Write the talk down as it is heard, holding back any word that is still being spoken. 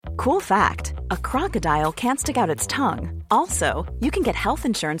Cool fact, a crocodile can't stick out its tongue. Also, you can get health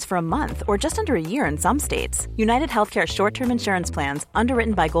insurance for a month or just under a year in some states. United Healthcare short-term insurance plans,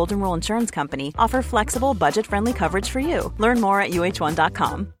 underwritten by Golden Rule Insurance Company, offer flexible, budget-friendly coverage for you. Learn more at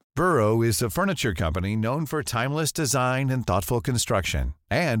uh1.com. Burrow is a furniture company known for timeless design and thoughtful construction,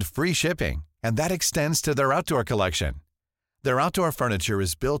 and free shipping, and that extends to their outdoor collection. Their outdoor furniture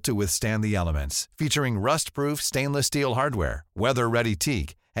is built to withstand the elements, featuring rust-proof stainless steel hardware, weather-ready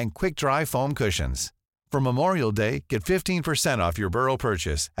teak, and quick-dry foam cushions. For Memorial Day, get 15% off your Burrow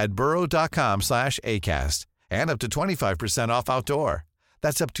purchase at burrow.com/ACAST and up to 25% off outdoor.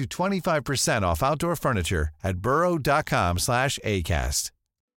 That's up to 25% off outdoor furniture at burrow.com/ACAST.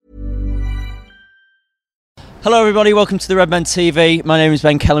 Hello everybody, welcome to the Redmen TV. My name is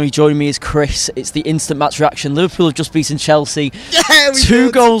Ben Kellery, joining me is Chris. It's the instant match reaction. Liverpool have just beaten Chelsea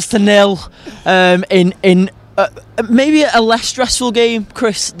 2-0 in maybe a less stressful game,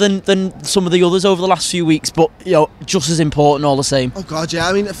 Chris, than some of the others over the last few weeks, but you know, just as important all the same. Oh God, yeah.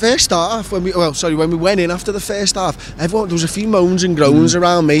 I mean, the first half, when we went in after the first half, there was a few moans and groans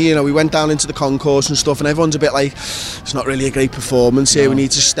around me. You know, we went down into the concourse and stuff, and everyone's a bit like, it's not really a great performance here. No. We need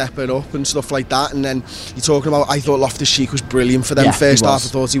to step it up and stuff like that. And then you're talking about, I thought Loftus-Cheek was brilliant for them first half. I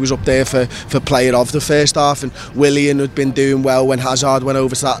thought he was up there for player of the first half, and Willian had been doing well when Hazard went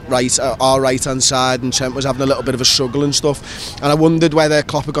over to that our right hand side, and Trent was having a little bit of a struggle and stuff. And I wondered whether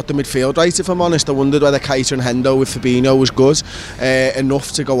Klopp had got the midfield right, if I'm honest. I wondered whether Keita and Hendo with Fabinho was good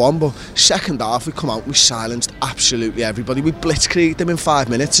enough to go on. But second half, we come out, we silenced absolutely everybody. We blitzkrieged them in 5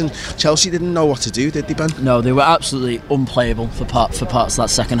 minutes, and Chelsea didn't know what to do, did they, Ben? No, they were absolutely unplayable for parts of that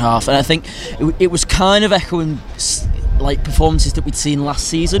second half. And I think it was kind of echoing like performances that we'd seen last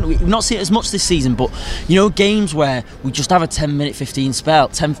season. We've not seen it as much this season, but you know, games where we just have a 10-minute,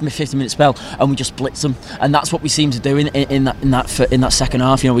 15-minute spell, and we just blitz them, and that's what we seem to do in that second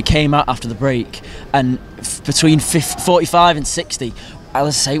half. You know, we came out after the break, and between 45 and 60. As I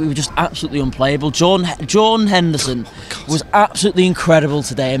say, we were just absolutely unplayable. Jordan Henderson was absolutely incredible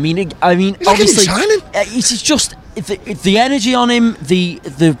today. I mean, obviously, it's just the energy on him,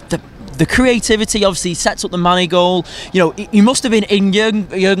 the creativity. Obviously, he sets up the Mane goal. You know, he must have been in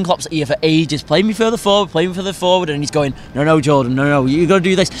Jurgen Klopp's ear for ages. Play me further forward, and he's going, no, Jordan, no, you got to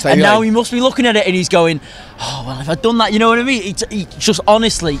do this. Now he must be looking at it, and he's going, oh well, if I'd done that, you know what I mean? He just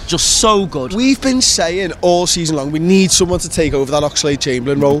honestly, just so good. We've been saying all season long, we need someone to take over that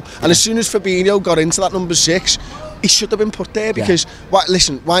Oxlade-Chamberlain role, and as soon as Fabinho got into that number 6, he should have been put there, because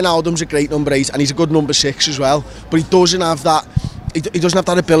Wijnaldum's a great number 8, and he's a good number 6 as well, but he doesn't have that. He doesn't have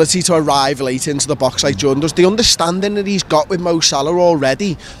that ability to arrive late into the box like Jordan does. The understanding that he's got with Mo Salah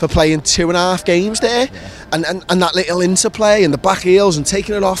already for playing 2.5 games there, and that little interplay and the back heels and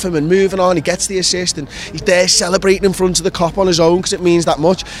taking it off him and moving on, he gets the assist and he's there celebrating in front of the Kop on his own because it means that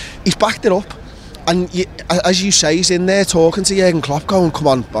much. He's backed it up. And as you say, he's in there talking to Jurgen Klopp, going, come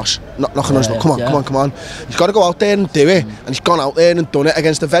on, boss, knocking on his door, come on. He's got to go out there and do it. And he's gone out there and done it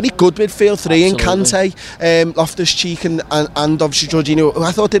against a very good midfield three in Kante, Loftus-Cheek and obviously Jorginho, who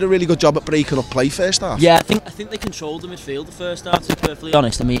I thought did a really good job at breaking up play first half. Yeah, I think they controlled the midfield the first half, to be perfectly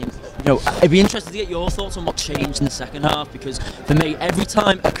honest. I mean, you know, I'd be interested to get your thoughts on what changed in the second half, because for me, every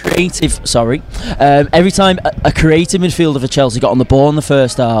time a creative midfielder for Chelsea got on the ball in the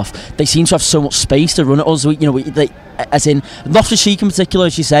first half, they seem to have so much space to run at us. As in Loftus-Cheek in particular,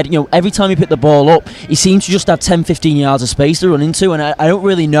 as you said, you know, every time he picked the ball up, he seemed to just have 10-15 yards of space to run into, and I don't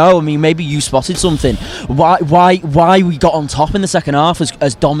really know. I mean, maybe you spotted something. Why we got on top in the second half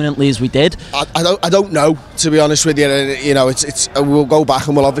as dominantly as we did? I don't know, to be honest with you. You know, it's we'll go back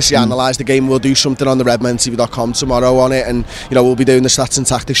and we'll obviously analyse the game. We'll do something on the redmentv.com tomorrow on it, and you know, we'll be doing the stats and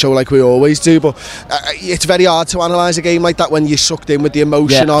tactics show like we always do. But it's very hard to analyse a game like that when you're sucked in with the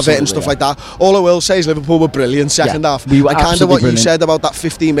emotion of it and stuff like that. All I will say is Liverpool were brilliant second half. We were and kind of what brilliant. You said about that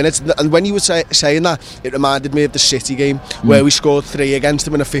 15 minutes, and when you were saying that, it reminded me of the City game where we scored 3 against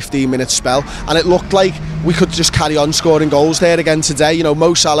them in a 15-minute spell, and it looked like we could just carry on scoring goals there again today. You know,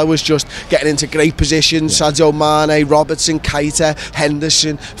 Mo Salah was just getting into great positions, Sadio Mane, Robertson, Keita,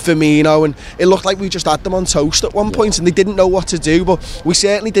 Henderson, Firmino, and it looked like we just had them on toast at one point, and they didn't know what to do. But we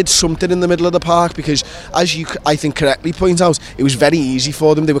certainly did something in the middle of the park, because as you, I think, correctly point out, it was very easy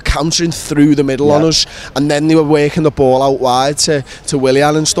for them. They were countering through the middle on us, and then they were working the ball out wide to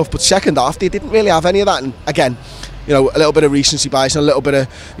Willian and stuff. But second half, they didn't really have any of that. And again, you know, a little bit of recency bias and a little bit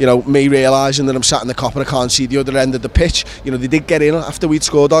of, you know, me realising that I'm sat in the cop and I can't see the other end of the pitch. You know, they did get in after we'd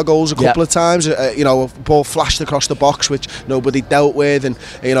scored our goals a couple of times. You know, a ball flashed across the box which nobody dealt with, and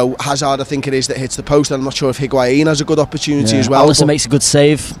you know, Hazard, I think it is, that hits the post. I'm not sure if Higuain has a good opportunity as well. Alisson makes a good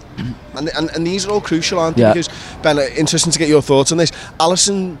save. And these are all crucial, aren't they? Because, Ben, interesting to get your thoughts on this.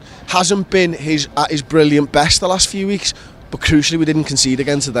 Alisson hasn't been at his brilliant best the last few weeks, but crucially we didn't concede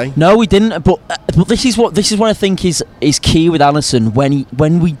again today. No, we didn't. But this is what I think is key with Alisson.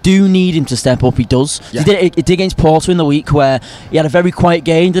 When we do need him to step up, he does. Yeah. He did against Porto in the week, where he had a very quiet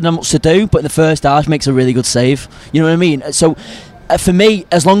game, didn't have much to do, but in the first half makes a really good save. You know what I mean? So for me,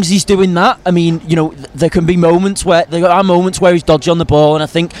 as long as he's doing that, I mean, you know, there are moments where he's dodgy on the ball, and I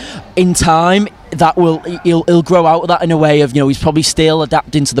think in time that he'll grow out of that, in a way of, you know, he's probably still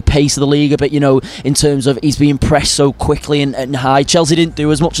adapting to the pace of the league a bit, you know, in terms of he's being pressed so quickly and high. Chelsea didn't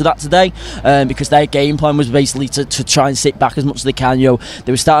do as much of that today, because their game plan was basically to try and sit back as much as they can. You know,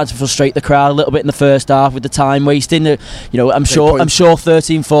 they were starting to frustrate the crowd a little bit in the first half with the time wasting. You know, I'm sure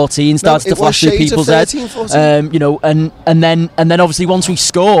 13-14 starts to flash through people's heads. You know, and then obviously once we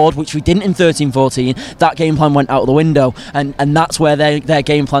scored, which we didn't in 13-14, that game plan went out of the window, and that's where their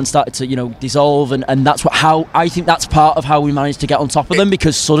game plan started to, you know, dissolve. And that's how I think that's part of how we managed to get on top of them,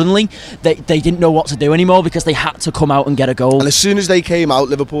 because suddenly they didn't know what to do anymore, because they had to come out and get a goal. And as soon as they came out,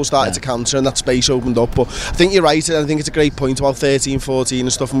 Liverpool started to counter, and that space opened up. But I think you're right, and I think it's a great point about 13-14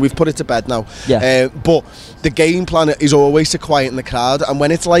 and stuff, and we've put it to bed now. But the game plan is always to quieten the crowd, and when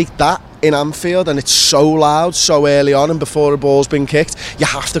it's like that in Anfield and it's so loud so early on and before a ball's been kicked, you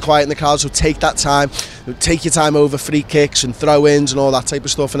have to quieten the crowd. So take that time, take your time over free kicks and throw-ins and all that type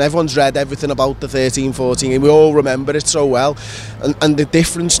of stuff, and everyone's read everything about the 13-14 and we all remember it so well. And the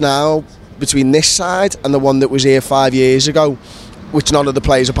difference now between this side and the one that was here 5 years ago, which none of the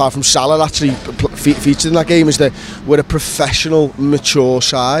players apart from Salah actually featured in that game, is that we're a professional, mature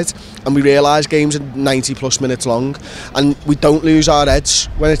side, and we realise games are 90 plus minutes long, and we don't lose our heads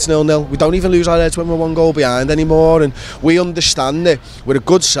when it's 0-0. We don't even lose our heads when we're one goal behind anymore, and we understand that we're a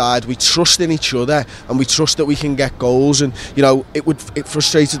good side, we trust in each other, and we trust that we can get goals. And you know, it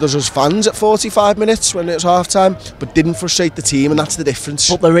frustrated us as fans at 45 minutes when it was half time, but didn't frustrate the team, and that's the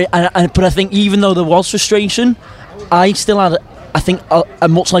difference. But I think even though there was frustration, I still had, I think,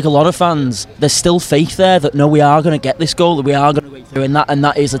 much like a lot of fans, there's still faith there that no, we are going to get this goal, that we are going to go through, and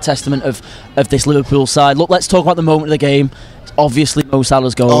that is a testament of this Liverpool side. Look, let's talk about the moment of the game. It's obviously Mo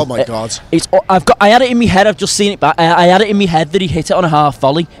Salah's goal. Oh my God! I had it in my head. I've just seen it back. I had it in my head that he hit it on a half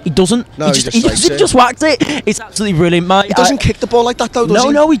volley. He doesn't. No, he just whacked it. It's absolutely brilliant. He doesn't kick the ball like that though, does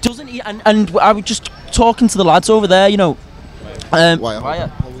he? No, he doesn't. And I was just talking to the lads over there. You know, Why?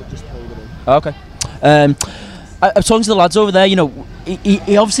 Okay. I was talking to the lads over there, you know,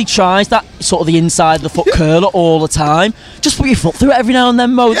 he obviously tries that sort of the inside of the foot curler all the time. Just put your foot through it every now and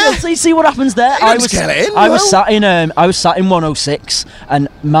then, Mo. Yeah. See what happens there. I was sat in 106, and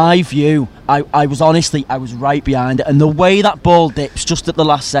my view, I was right behind it, and the way that ball dips just at the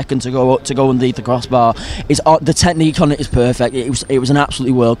last second to go underneath the crossbar is the technique on it is perfect. It was an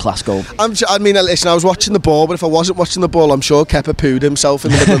absolutely world class goal. I mean, listen, I was watching the ball, but if I wasn't watching the ball, I'm sure Kepa pooed himself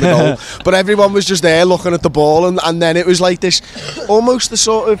in the middle of the goal. But everyone was just there looking at the ball, and then it was like this, almost the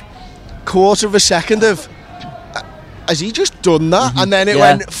sort of quarter of a second of, has he just done that? And then it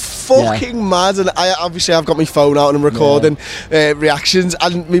went fucking mad, and I've got my phone out and I'm recording reactions,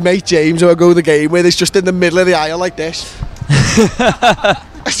 and my mate James, who I go to the game with, is just in the middle of the aisle like this.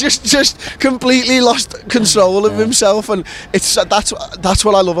 just completely lost control of himself, and that's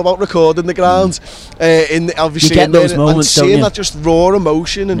what I love about recording the ground. Obviously, you get those moments, and seeing don't you? that just raw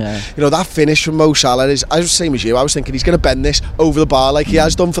emotion, and you know, that finish from Mo Salah is, I was the same as you. I was thinking he's going to bend this over the bar like he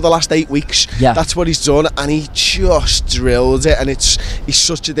has done for the last 8 weeks. That's what he's done, and he just drilled it, and he's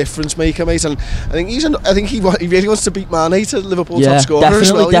such a difference maker, mate. And I think he really wants to beat Mane to Liverpool top scorer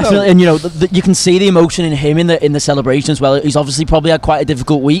as well. Definitely, and you know, you can see the emotion in him in the celebration as well. He's obviously probably had quite a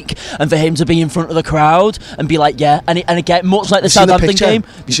difficult week, and for him to be in front of the crowd and be like, and again, much like the Southampton game.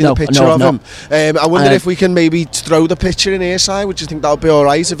 You seen the picture of him? I wonder if we can maybe throw the picture in here, side. Would you think that would be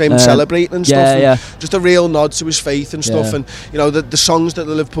alright, of him celebrating and stuff? And just a real nod to his faith and stuff, and you know, the songs that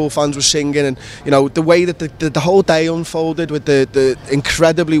the Liverpool fans were singing, and you know, the way that the whole day unfolded with the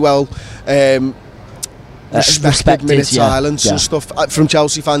incredibly well respected minute silence and stuff from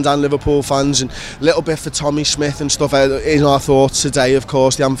Chelsea fans and Liverpool fans, and a little bit for Tommy Smith and stuff in our thoughts today, of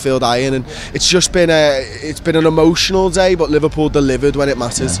course, the Anfield Iron, and it's just been an emotional day, but Liverpool delivered when it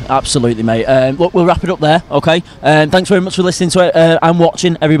mattered. Absolutely, mate. Look, we'll wrap it up there, okay? Thanks very much for listening to it and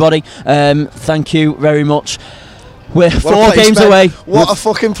watching, everybody. Thank you very much. We're 4 games away. What a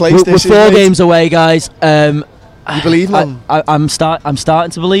fucking place this is. We're 4 games away, guys. You believe now? I'm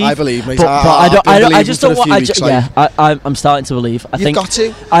starting to believe. I believe, mate. But I just don't want. I'm starting to believe. You've got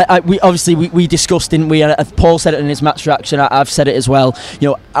to. We obviously we discussed, didn't we? Paul said it in his match reaction. I've said it as well.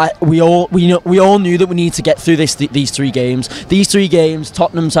 You know, we all knew that we need to get through these 3 games. These 3 games: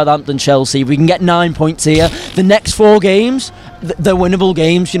 Tottenham, Southampton, Chelsea. If we can get 9 points here, the next 4 games, they're winnable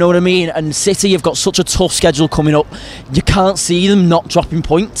games. You know what I mean? And City have got such a tough schedule coming up. You can't see them not dropping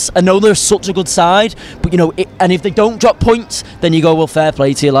points. I know they're such a good side, but you know, and if they don't drop points, then you go, well, fair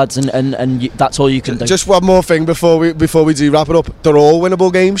play to you lads, and that's all you can do. Just one more thing before we do wrap it up. They're all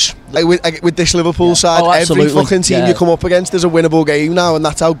winnable games. Like with this Liverpool side, every fucking team you come up against is a winnable game now, and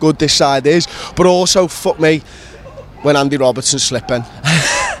that's how good this side is. But also, fuck me, when Andy Robertson's slipping.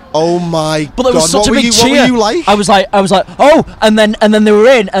 Oh my God! But there was such a big cheer. What were you like? I was like, oh, and then they were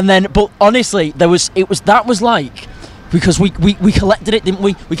in, and then. But honestly, that was like. Because we collected it, didn't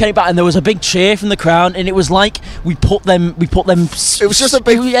we? We came back, and there was a big cheer from the crowd, and it was like we put them. It was just a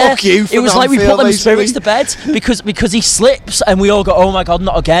big fuck you. It was like we put them spirits to bed because he slips, and we all go, oh my God,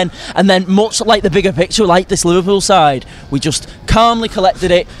 not again. And then much like the bigger picture, like this Liverpool side, we just calmly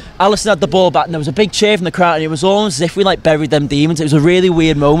collected it. Alisson had the ball back, and there was a big cheer from the crowd, and it was almost as if we like buried them demons. It was a really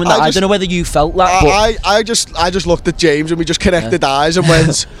weird moment. I don't know whether you felt that. I just looked at James, and we just connected eyes and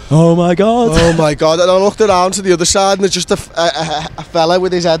went, oh my God, oh my God. And I looked around to the other side, and there's just a fella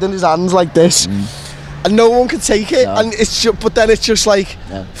with his head in his hands like this. And no one can take it, and but then it's just like,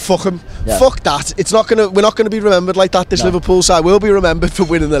 fuck him, fuck that. We're not gonna be remembered like that. This Liverpool side will be remembered for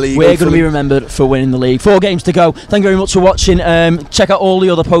winning the league. We're going to be remembered for winning the league. 4 games to go. Thank you very much for watching. Check out all the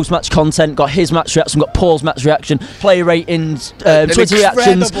other post-match content. Got his match reaction, got Paul's match reaction, player ratings, Twitter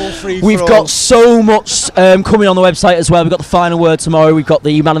reactions. We've got so much coming on the website as well. We've got the final word tomorrow. We've got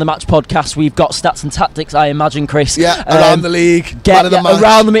the Man of the Match podcast. We've got stats and tactics, I imagine, Chris. Yeah, around the league, Man of the Match.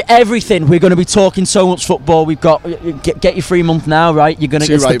 Around everything. We're going to be talking so much football. We've got get your free month now, right? You're gonna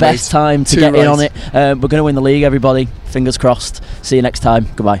get the best time to get in on it. We're gonna win the league, everybody. Fingers crossed. See you next time.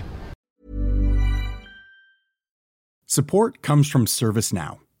 Goodbye. Support comes from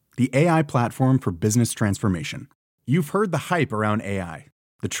ServiceNow, the AI platform for business transformation. You've heard the hype around AI.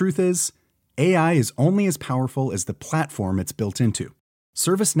 The truth is, AI is only as powerful as the platform it's built into.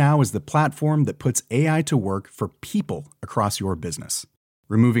 ServiceNow is the platform that puts AI to work for people across your business,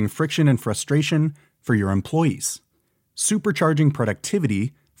 removing friction and frustration for your employees, supercharging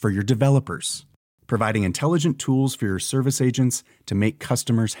productivity for your developers, providing intelligent tools for your service agents to make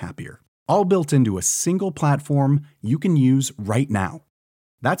customers happier. All built into a single platform you can use right now.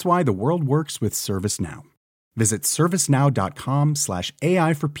 That's why the world works with ServiceNow. Visit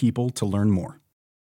servicenow.com/AI for people to learn more.